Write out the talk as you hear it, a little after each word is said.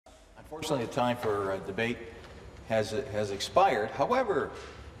Unfortunately, the time for debate has expired. However,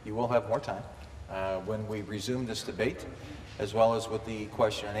 you will have more time when we resume this debate, as well as with the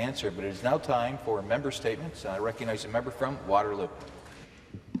question and answer. But it is now time for member statements. I recognize a member from Waterloo.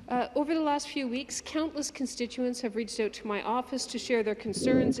 Over the last few weeks, countless constituents have reached out to my office to share their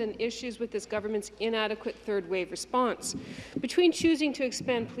concerns and issues with this government's inadequate third-wave response. Between choosing to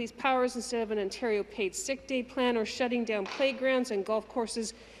expand police powers instead of an Ontario paid sick day plan or shutting down playgrounds and golf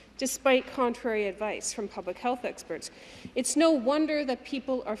courses despite contrary advice from public health experts, it's no wonder that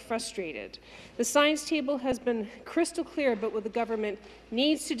people are frustrated. The science table has been crystal clear about what the government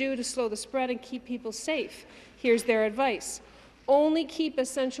needs to do to slow the spread and keep people safe. Here's their advice. Only keep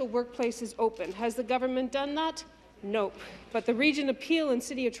essential workplaces open. Has the government done that? Nope. But the Region of Peel and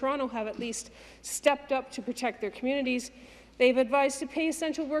City of Toronto have at least stepped up to protect their communities. They've advised to pay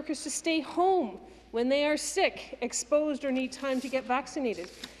essential workers to stay home when they are sick, exposed, or need time to get vaccinated.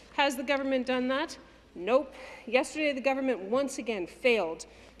 Has the government done that? Nope. Yesterday, the government once again failed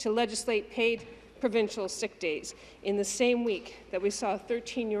to legislate paid provincial sick days in the same week that we saw a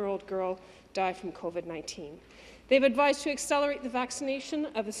 13-year-old girl die from COVID-19. They've advised to accelerate the vaccination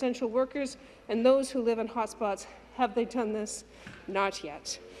of essential workers and those who live in hotspots. Have they done this? Not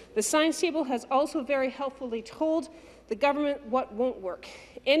yet. The science table has also very helpfully told the government what won't work.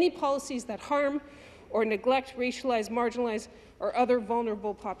 Any policies that harm or neglect racialized, marginalized, or other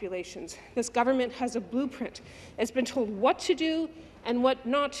vulnerable populations. This government has a blueprint. It's been told what to do and what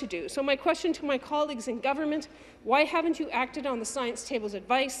not to do. So my question to my colleagues in government, why haven't you acted on the science table's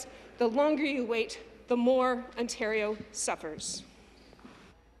advice? The longer you wait, the more Ontario suffers.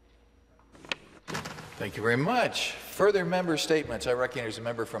 Thank you very much. Further member statements. I recognize a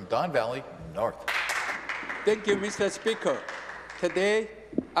member from Don Valley North. Thank you, Mr. Speaker. Today,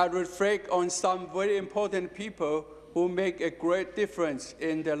 I reflect on some very important people who make a great difference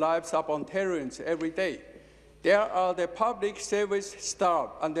in the lives of Ontarians every day. There are the public service staff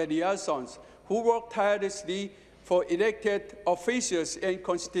and the liaisons who work tirelessly for elected officials and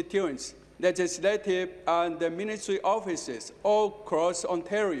constituents, legislative and the ministry offices all across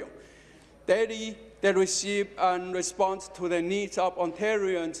Ontario. Daily, they receive and respond to the needs of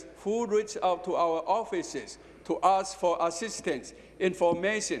Ontarians who reach out to our offices to ask for assistance,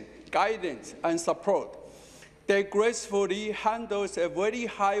 information, guidance, and support. They gracefully handle a very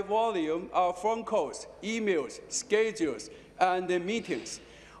high volume of phone calls, emails, schedules, and meetings.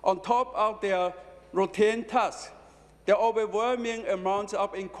 On top of their routine tasks, the overwhelming amount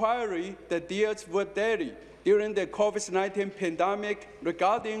of inquiry that deals with daily during the COVID-19 pandemic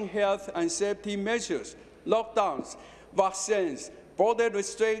regarding health and safety measures, lockdowns, vaccines, border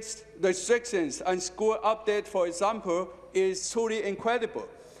restrictions, and school updates, for example, is truly incredible.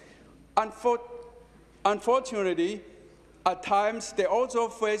 Unfortunately, at times, they also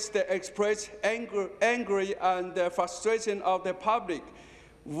face the expressed anger and the frustration of the public,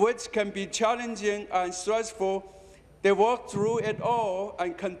 which can be challenging and stressful. They work through it all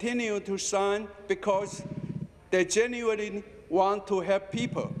and continue to shine because they genuinely want to help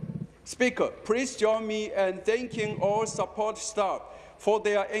people. Speaker, please join me in thanking all support staff for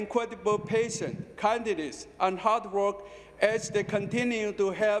their incredible patience, kindness, and hard work as they continue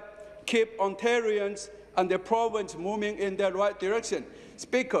to help keep Ontarians and the province moving in the right direction.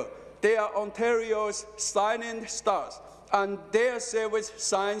 Speaker, they are Ontario's shining stars, and their service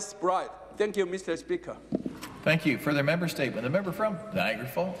shines bright. Thank you, Mr. Speaker. Thank you. Further member statement. The member from Niagara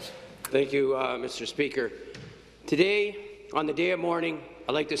Falls. Thank you, Mr. Speaker. Today, on the day of mourning,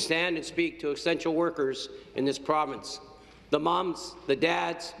 I'd like to stand and speak to essential workers in this province. The moms, the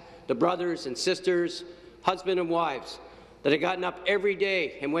dads, the brothers and sisters, husbands and wives that have gotten up every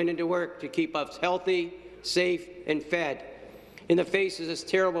day and went into work to keep us healthy, safe, and fed in the face of this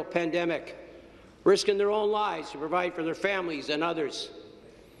terrible pandemic, risking their own lives to provide for their families and others.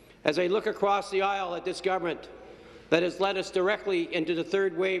 As I look across the aisle at this government that has led us directly into the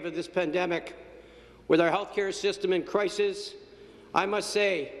third wave of this pandemic, with our healthcare system in crisis, I must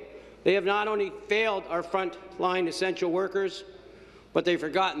say they have not only failed our frontline essential workers, but they've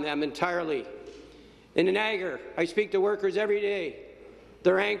forgotten them entirely. In Niagara, I speak to workers every day.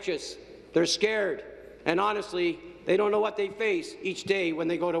 They're anxious, they're scared, and honestly, they don't know what they face each day when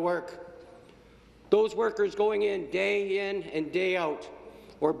they go to work. Those workers going in and day out,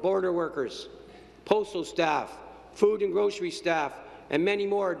 or border workers, postal staff, food and grocery staff, and many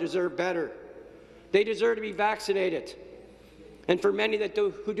more deserve better. They deserve to be vaccinated. And for many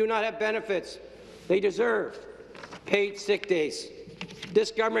who do not have benefits, they deserve paid sick days. This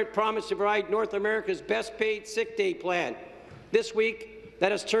government promised to provide North America's best paid sick day plan. This week,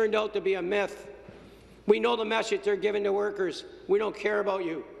 that has turned out to be a myth. We know the message they're giving to workers. We don't care about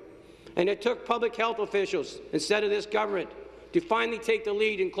you. And it took public health officials, instead of this government, to finally take the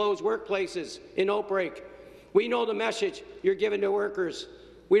lead and close workplaces in outbreak. We know the message you're giving to workers.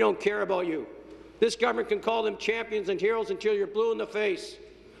 We don't care about you. This government can call them champions and heroes until you're blue in the face,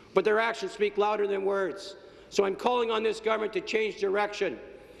 but their actions speak louder than words. So I'm calling on this government to change direction,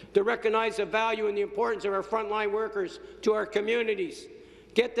 to recognize the value and the importance of our frontline workers to our communities.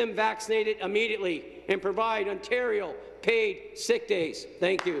 Get them vaccinated immediately and provide Ontario paid sick days.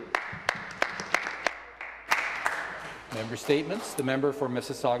 Thank you. Member statements. The member for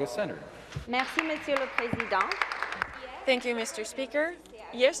Mississauga Centre. Merci, Monsieur le Président. Thank you, Mr. Speaker.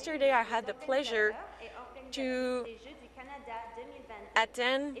 Yesterday, I had the pleasure to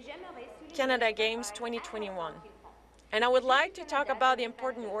attend Canada Games 2021, and I would like to talk about the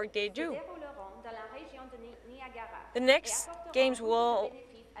important work they do. The next Games will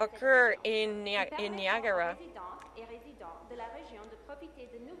occur in Niagara.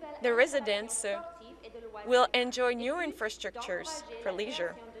 The residents will enjoy new infrastructures for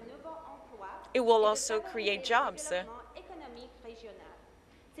leisure. It will also create jobs.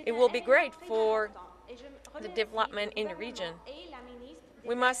 It will be great for the development in the region.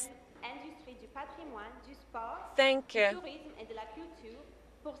 We must thank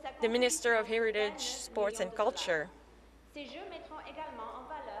the Minister of Heritage, Sports and Culture.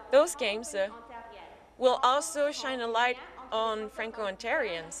 Those games will also shine a light on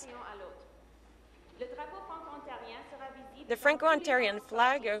Franco-Ontarians. The Franco-Ontarian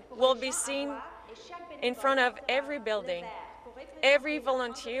flag will be seen in front of every building. Every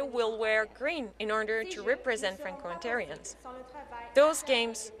volunteer will wear green in order to represent Franco-Ontarians. Those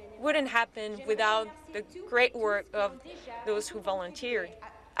games wouldn't happen without the great work of those who volunteered.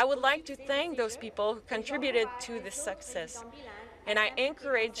 I would like to thank those people who contributed to this success, and I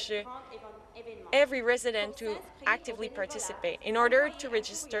encourage every resident to actively participate. In order to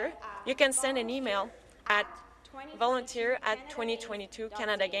register, you can send an email at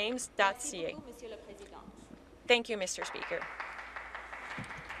volunteer@2022canadagames.ca. Thank you, Mr. Speaker.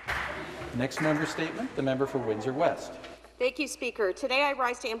 Next member statement, the member for Windsor West. Thank you, Speaker. Today I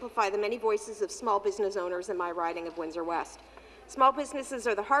rise to amplify the many voices of small business owners in my riding of Windsor West. Small businesses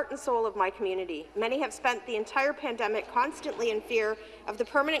are the heart and soul of my community. Many have spent the entire pandemic constantly in fear of the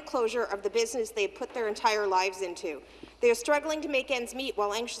permanent closure of the business they have put their entire lives into. They are struggling to make ends meet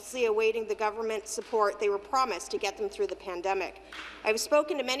while anxiously awaiting the government support they were promised to get them through the pandemic. I have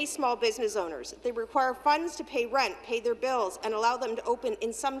spoken to many small business owners. They require funds to pay rent, pay their bills, and allow them to open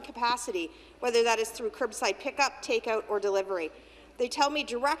in some capacity, whether that is through curbside pickup, takeout, or delivery. They tell me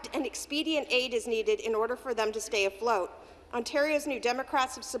direct and expedient aid is needed in order for them to stay afloat. Ontario's New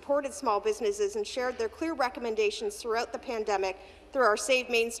Democrats have supported small businesses and shared their clear recommendations throughout the pandemic through our Save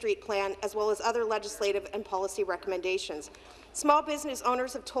Main Street plan, as well as other legislative and policy recommendations. Small business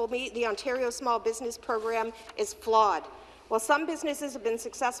owners have told me the Ontario Small Business Program is flawed. While some businesses have been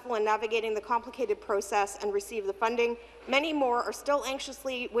successful in navigating the complicated process and receive the funding, many more are still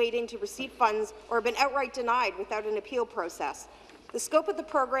anxiously waiting to receive funds or have been outright denied without an appeal process. The scope of the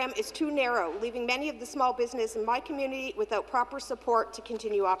program is too narrow, leaving many of the small business in my community without proper support to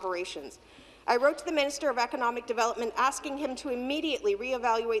continue operations. I wrote to the Minister of Economic Development asking him to immediately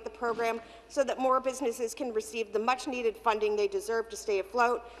reevaluate the program so that more businesses can receive the much-needed funding they deserve to stay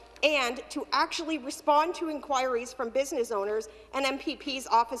afloat, and to actually respond to inquiries from business owners and MPPs'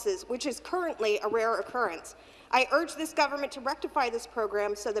 offices, which is currently a rare occurrence. I urge this government to rectify this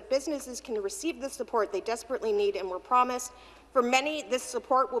program so that businesses can receive the support they desperately need and were promised. For many, this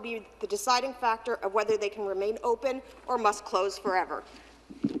support will be the deciding factor of whether they can remain open or must close forever.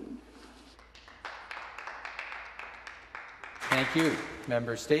 Thank you.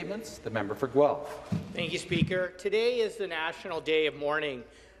 Member statements. The member for Guelph. Thank you, Speaker. Today is the National Day of Mourning,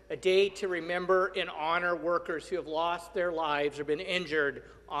 a day to remember and honour workers who have lost their lives or been injured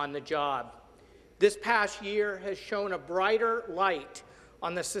on the job. This past year has shown a brighter light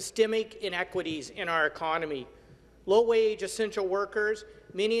on the systemic inequities in our economy. Low-wage essential workers,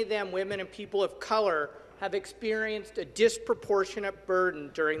 many of them women and people of colour, have experienced a disproportionate burden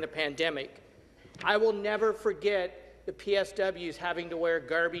during the pandemic. I will never forget the PSWs having to wear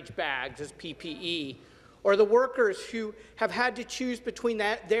garbage bags as PPE, or the workers who have had to choose between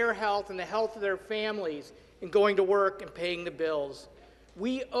their health and the health of their families in going to work and paying the bills.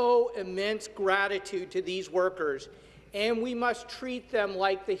 We owe immense gratitude to these workers, and we must treat them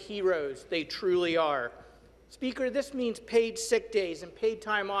like the heroes they truly are. Speaker, this means paid sick days and paid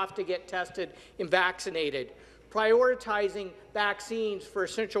time off to get tested and vaccinated, prioritizing vaccines for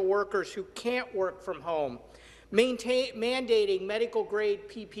essential workers who can't work from home, mandating medical-grade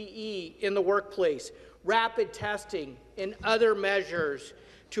PPE in the workplace, rapid testing, and other measures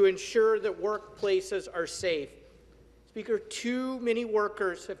to ensure that workplaces are safe. Speaker, too many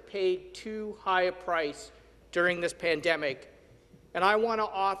workers have paid too high a price during this pandemic, and I want to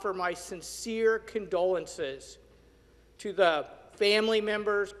offer my sincere condolences to the family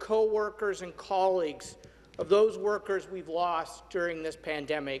members, co-workers, and colleagues of those workers we've lost during this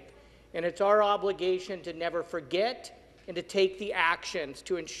pandemic. And it's our obligation to never forget and to take the actions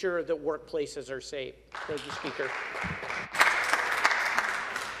to ensure that workplaces are safe. Thank you, Speaker.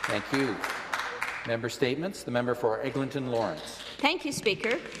 Thank you. Member statements. The member for Eglinton Lawrence. Thank you,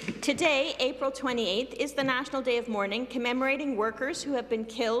 Speaker. Today, April 28th, is the National Day of Mourning commemorating workers who have been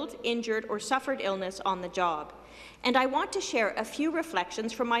killed, injured, or suffered illness on the job. And I want to share a few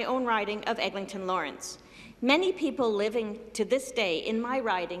reflections from my own riding of Eglinton Lawrence. Many people living to this day in my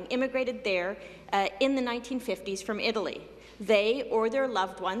riding immigrated there in the 1950s from Italy. They or their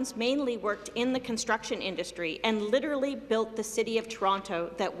loved ones mainly worked in the construction industry and literally built the city of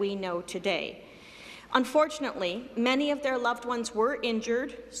Toronto that we know today. Unfortunately, many of their loved ones were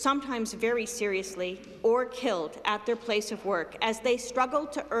injured, sometimes very seriously, or killed at their place of work as they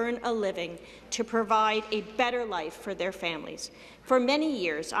struggled to earn a living to provide a better life for their families. For many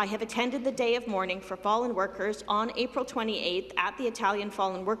years, I have attended the Day of Mourning for Fallen Workers on April 28th at the Italian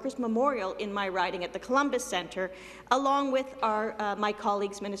Fallen Workers Memorial in my riding at the Columbus Centre, along with my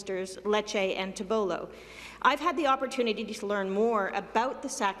colleagues, Ministers Lecce and Tabolo. I've had the opportunity to learn more about the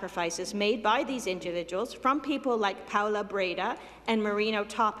sacrifices made by these individuals from people like Paola Breda and Marino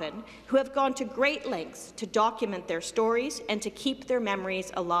Toppin, who have gone to great lengths to document their stories and to keep their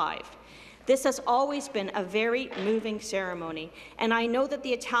memories alive. This has always been a very moving ceremony, and I know that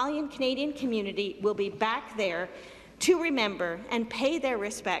the Italian-Canadian community will be back there to remember and pay their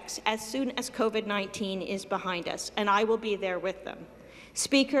respects as soon as COVID-19 is behind us, and I will be there with them.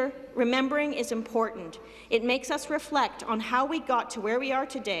 Speaker, remembering is important. It makes us reflect on how we got to where we are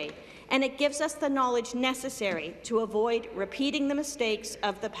today, and it gives us the knowledge necessary to avoid repeating the mistakes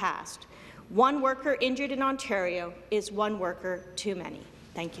of the past. One worker injured in Ontario is one worker too many.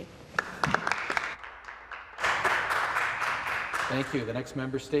 Thank you. Thank you. The next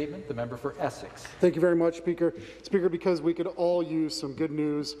member statement, the member for Essex. Thank you very much, Speaker. Speaker, because we could all use some good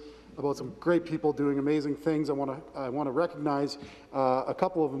news about some great people doing amazing things, I want to recognize a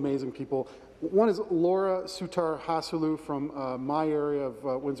couple of amazing people. One is Laura Sutar Hasulu from my area of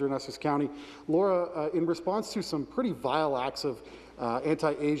Windsor and Essex County. Laura, in response to some pretty vile acts of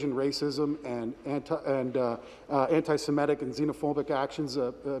anti-Asian racism and anti-Semitic and xenophobic actions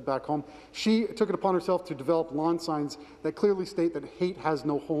back home, she took it upon herself to develop lawn signs that clearly state that hate has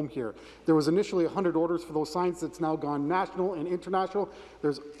no home here. There was initially 100 orders for those signs. That's now gone national and international.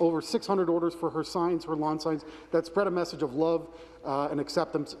 There's over 600 orders for her signs, her lawn signs, that spread a message of love and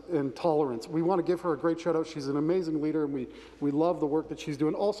acceptance and tolerance. We want to give her a great shout out. She's an amazing leader, and we love the work that she's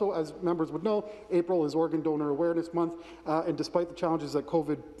doing. Also, as members would know, April is Organ Donor Awareness Month, and despite the challenges that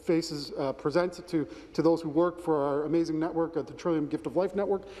COVID presents to those who work for our amazing network, the Trillium Gift of Life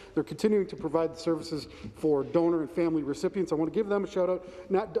Network, they're continuing to provide the services for donor and family recipients. I want to give them a shout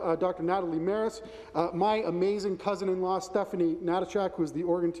out. Dr. Natalie Maris, my amazing cousin-in-law, Stephanie Natyshak, who is the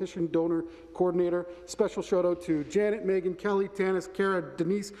organ tissue donor coordinator. Special shout out to Janet, Megan, Kelly, Tanis, Kara,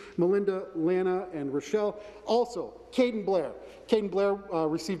 Denise, Melinda, Lana, and Rochelle. Also, Caden Blair. Caden Blair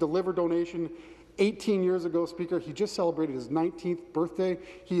received a liver donation 18 years ago, Speaker. He just celebrated his 19th birthday.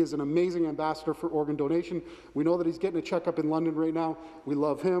 He is an amazing ambassador for organ donation. We know that he's getting a checkup in London right now. We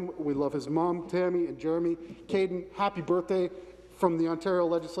love him. We love his mom, Tammy, and Jeremy. Caden, happy birthday. From the Ontario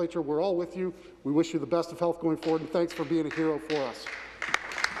Legislature, we're all with you. We wish you the best of health going forward, and thanks for being a hero for us.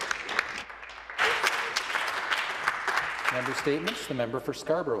 Member statements. The member for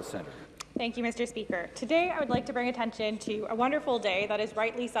Scarborough Centre. Thank you, Mr. Speaker. Today, I would like to bring attention to a wonderful day that is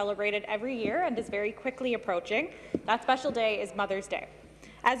rightly celebrated every year and is very quickly approaching. That special day is Mother's Day.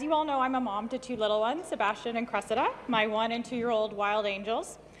 As you all know, I'm a mom to two little ones, Sebastian and Cressida, my 1- and 2-year-old wild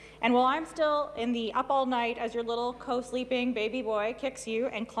angels. And while I'm still in the up all night as your little co-sleeping baby boy kicks you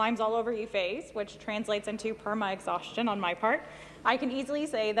and climbs all over you phase, which translates into perma-exhaustion on my part, I can easily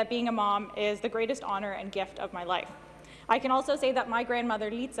say that being a mom is the greatest honor and gift of my life. I can also say that my grandmother,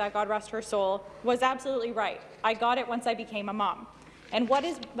 Litsa, God rest her soul, was absolutely right. I got it once I became a mom. And what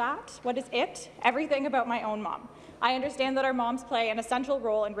is that? What is it? Everything about my own mom. I understand that our moms play an essential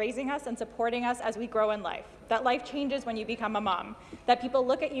role in raising us and supporting us as we grow in life, that life changes when you become a mom, that people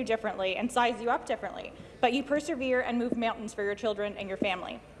look at you differently and size you up differently, but you persevere and move mountains for your children and your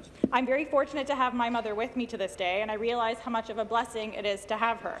family. I'm very fortunate to have my mother with me to this day, and I realize how much of a blessing it is to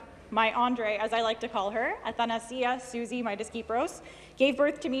have her. My Andre, as I like to call her, Athanasia Susie Mitas, gave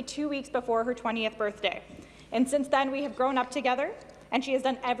birth to me 2 weeks before her 20th birthday. And since then, we have grown up together, and she has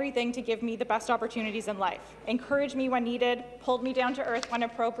done everything to give me the best opportunities in life, encouraged me when needed, pulled me down to earth when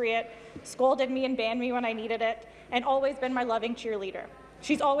appropriate, scolded me and banned me when I needed it, and always been my loving cheerleader.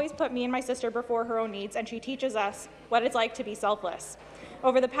 She's always put me and my sister before her own needs, and she teaches us what it's like to be selfless.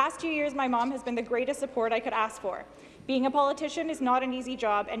 Over the past 2 years, my mom has been the greatest support I could ask for. Being a politician is not an easy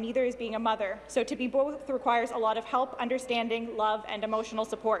job, and neither is being a mother, so to be both requires a lot of help, understanding, love, and emotional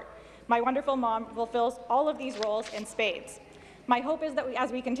support. My wonderful mom fulfills all of these roles in spades. My hope is that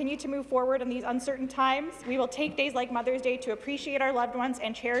as we continue to move forward in these uncertain times, we will take days like Mother's Day to appreciate our loved ones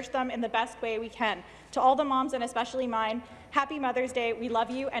and cherish them in the best way we can. To all the moms, and especially mine, happy Mother's Day. We love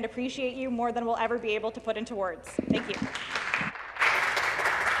you and appreciate you more than we'll ever be able to put into words. Thank you.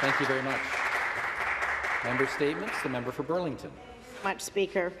 Thank you very much. Member statements. The member for Burlington. Much,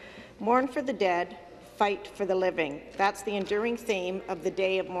 Speaker. Mourn for the dead, fight for the living. That's the enduring theme of the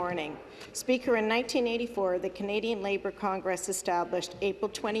Day of Mourning. Speaker, in 1984, the Canadian Labour Congress established April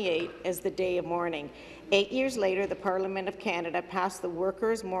 28 as the Day of Mourning. 8 years later, the Parliament of Canada passed the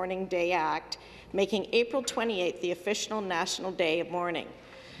Workers' Mourning Day Act, making April 28 the official National Day of Mourning.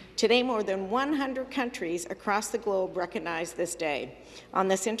 Today, more than 100 countries across the globe recognize this day. On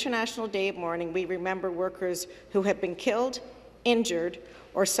this International Day of Mourning, we remember workers who have been killed, injured,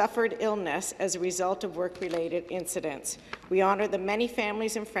 or suffered illness as a result of work-related incidents. We honour the many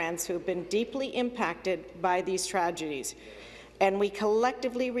families and friends who have been deeply impacted by these tragedies, and we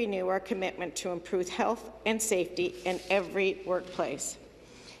collectively renew our commitment to improve health and safety in every workplace.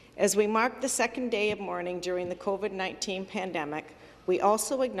 As we mark the second day of mourning during the COVID-19 pandemic, we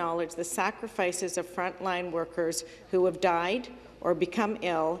also acknowledge the sacrifices of frontline workers who have died or become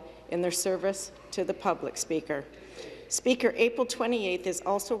ill in their service to the public, Speaker. Speaker, April 28th is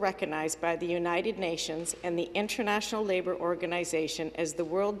also recognized by the United Nations and the International Labour Organization as the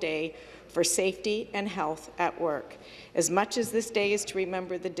World Day for Safety and Health at Work. As much as this day is to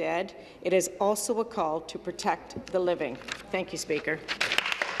remember the dead, it is also a call to protect the living. Thank you, Speaker.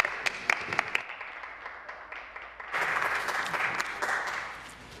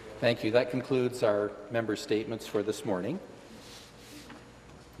 Thank you. That concludes our member statements for this morning.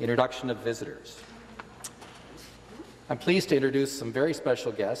 Introduction of visitors. I'm pleased to introduce some very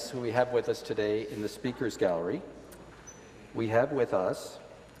special guests who we have with us today in the Speaker's Gallery. We have with us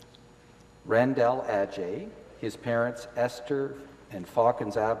Randell Adjei, his parents Esther and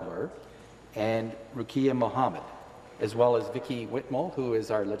Fawkins Abler, and Rukia Mohammed, as well as Vicky Whitmore, who is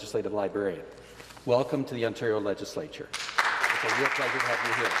our legislative librarian. Welcome to the Ontario Legislature. It's a real pleasure to have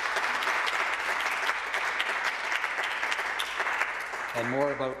you here. And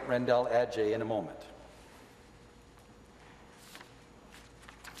more about Randell Adjei in a moment.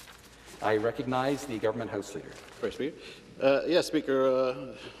 I recognize the Government House Leader. Sorry, Speaker. Yes,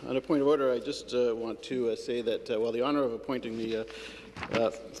 Speaker, on a point of order, I just want to say that while the honour of appointing the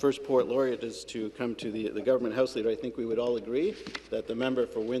first Poet Laureate is to come to the Government House Leader, I think we would all agree that the member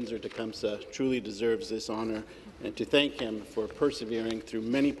for Windsor-Tecumseh truly deserves this honour, and to thank him for persevering through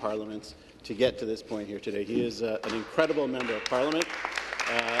many parliaments to get to this point here today. He is an incredible member of Parliament,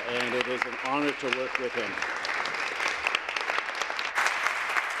 and it is an honour to work with him.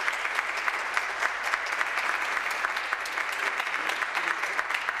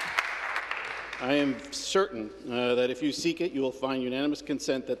 I am certain that if you seek it, you will find unanimous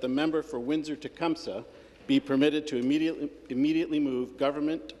consent that the member for Windsor-Tecumseh be permitted to immediately move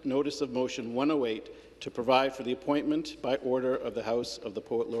Government Notice of Motion 108 to provide for the appointment by order of the House of the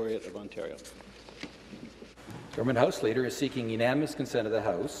Poet Laureate of Ontario. Government House Leader is seeking unanimous consent of the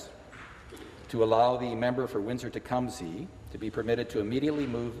House to allow the member for Windsor-Tecumseh to be permitted to immediately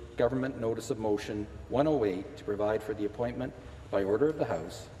move Government Notice of Motion 108 to provide for the appointment by order of the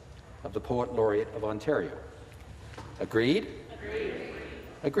House of the Poet Laureate of Ontario. Agreed? Agreed.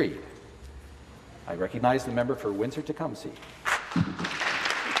 Agreed. I recognize the member for Windsor-Tecumseh.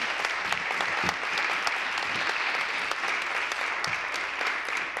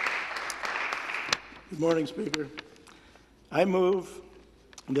 Good morning, Speaker. I move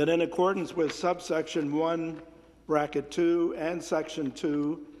that in accordance with subsection 1, bracket 2, and section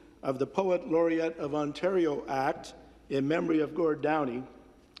 2 of the Poet Laureate of Ontario Act, in memory of Gord Downey,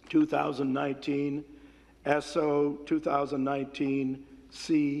 2019, SO 2019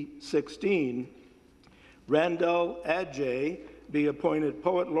 C16, Randell Adjei be appointed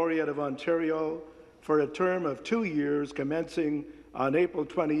Poet Laureate of Ontario for a term of 2 years commencing on April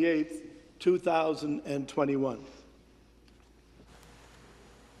 28, 2021.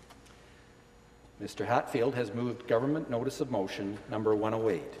 Mr. Hatfield has moved Government Notice of Motion number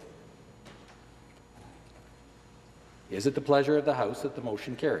 108. Is it the pleasure of the House that the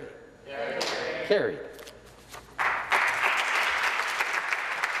motion carry? Carried.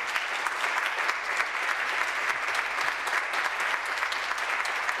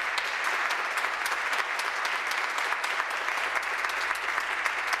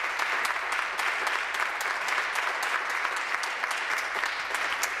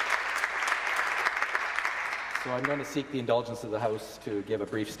 so I'm going to seek the indulgence of the House to give a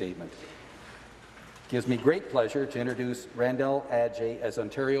brief statement. It gives me great pleasure to introduce Randell Adjei as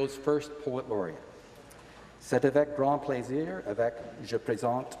Ontario's first Poet Laureate. C'est avec grand plaisir avec je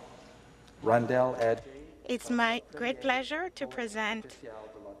présente Randell Adjei. It's my great pleasure to present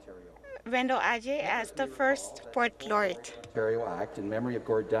Randell Adjei as the first Poet Laureate. Ontario Act in memory of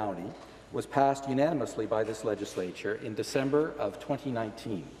Gord Downey was passed unanimously by this legislature in December of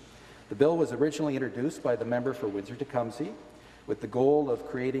 2019. The bill was originally introduced by the member for Windsor-Tecumseh with the goal of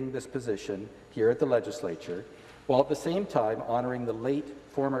creating this position here at the legislature, while at the same time honouring the late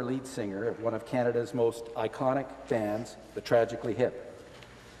former lead singer of one of Canada's most iconic bands, the Tragically Hip,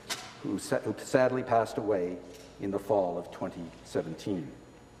 who sadly passed away in the fall of 2017.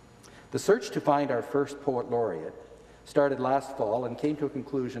 The search to find our first Poet Laureate started last fall and came to a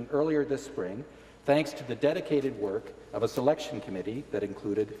conclusion earlier this spring, thanks to the dedicated work of a selection committee that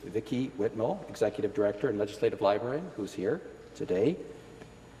included Vicky Whitmell, Executive Director and Legislative Librarian, who's here today,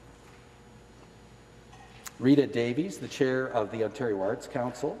 Rita Davies, the Chair of the Ontario Arts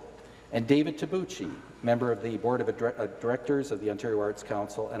Council, and David Tabucci, member of the Board of Directors of the Ontario Arts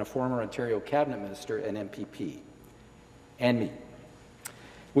Council and a former Ontario Cabinet Minister and MPP, and me.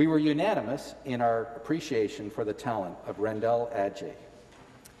 We were unanimous in our appreciation for the talent of Randell Adjei.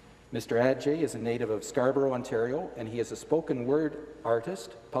 Mr. Adjei is a native of Scarborough, Ontario, and he is a spoken word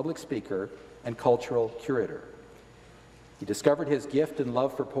artist, public speaker, and cultural curator. He discovered his gift and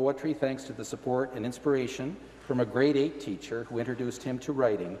love for poetry thanks to the support and inspiration from a grade 8 teacher who introduced him to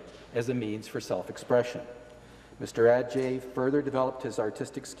writing as a means for self-expression. Mr. Adjei further developed his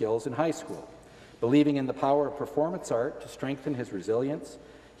artistic skills in high school. Believing in the power of performance art to strengthen his resilience,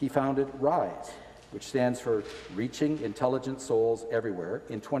 he founded RISE, which stands for Reaching Intelligent Souls Everywhere,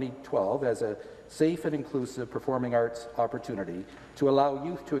 in 2012 as a safe and inclusive performing arts opportunity to allow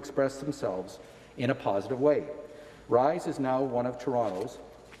youth to express themselves in a positive way. RISE is now one of Toronto's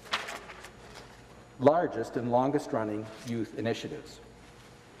largest and longest-running youth initiatives.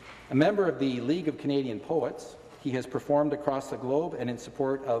 A member of the League of Canadian Poets, he has performed across the globe and in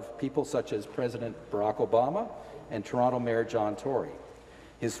support of people such as President Barack Obama and Toronto Mayor John Tory.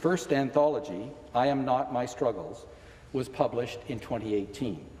 His first anthology, I Am Not My Struggles, was published in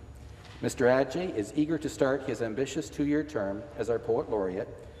 2018. Mr. Adjei is eager to start his ambitious 2-year term as our Poet Laureate,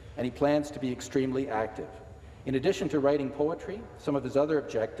 and he plans to be extremely active. In addition to writing poetry, some of his other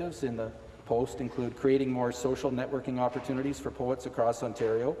objectives in the post include creating more social networking opportunities for poets across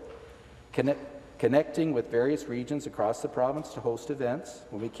Ontario, connecting with various regions across the province to host events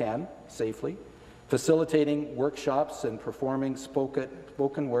when we can, safely, facilitating workshops and performing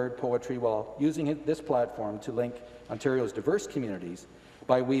spoken word poetry while using this platform to link Ontario's diverse communities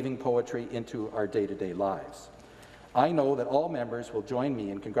by weaving poetry into our day-to-day lives. I know that all members will join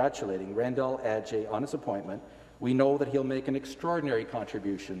me in congratulating Randell Adjei on his appointment. We know that he'll make an extraordinary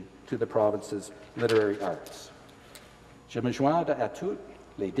contribution to the province's literary arts. Je me joins à tous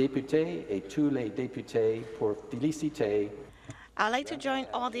les députés et tous les députés pour féliciter. I'd like to join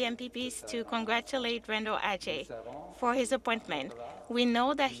all the MPPs to congratulate Randell Adjei for his appointment. We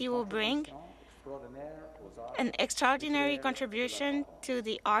know that he will bring an extraordinary contribution to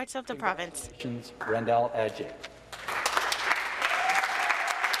the arts of the province. Randell Adjei.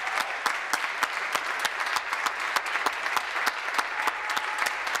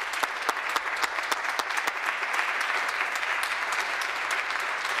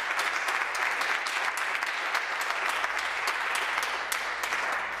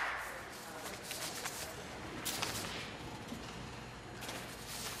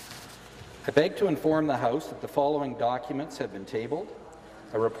 I beg to inform the House that the following documents have been tabled: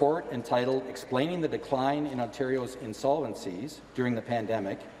 a report entitled Explaining the Decline in Ontario's Insolvencies During the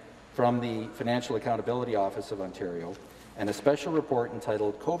Pandemic from the Financial Accountability Office of Ontario, and a special report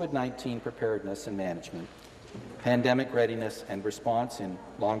entitled COVID-19 Preparedness and Management, Pandemic Readiness and Response in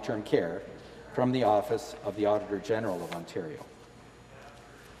Long-Term Care from the Office of the Auditor General of Ontario.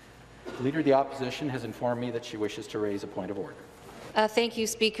 The Leader of the Opposition has informed me that she wishes to raise a point of order. Thank you,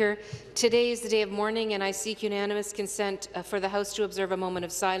 Speaker. Today is the day of mourning, and I seek unanimous consent for the House to observe a moment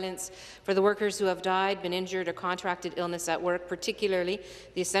of silence for the workers who have died, been injured, or contracted illness at work, particularly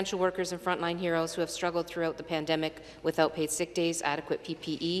the essential workers and frontline heroes who have struggled throughout the pandemic without paid sick days, adequate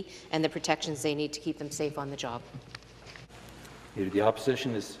PPE, and the protections they need to keep them safe on the job. Leader of the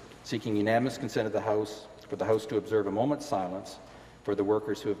Opposition is seeking unanimous consent of the House for the House to observe a moment's silence for the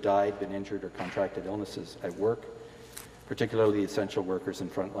workers who have died, been injured, or contracted illnesses at work, particularly the essential workers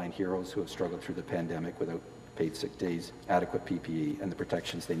and frontline heroes who have struggled through the pandemic without paid sick days, adequate PPE, and the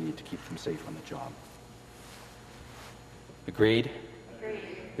protections they need to keep them safe on the job. Agreed?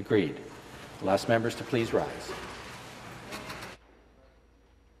 Agreed. I'll ask members to please rise.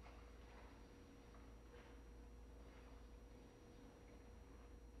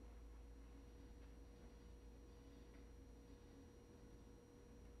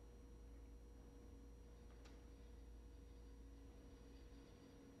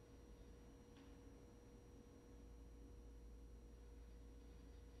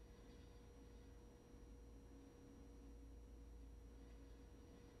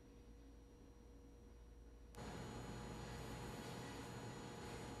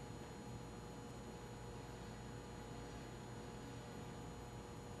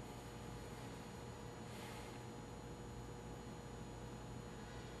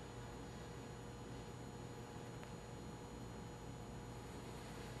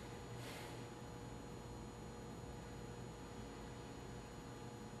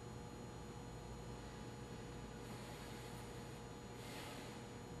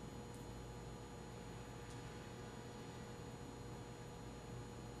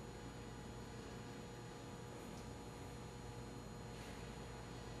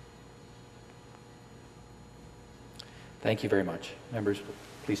 Thank you very much. Members,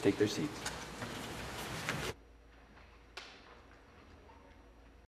 please take their seats.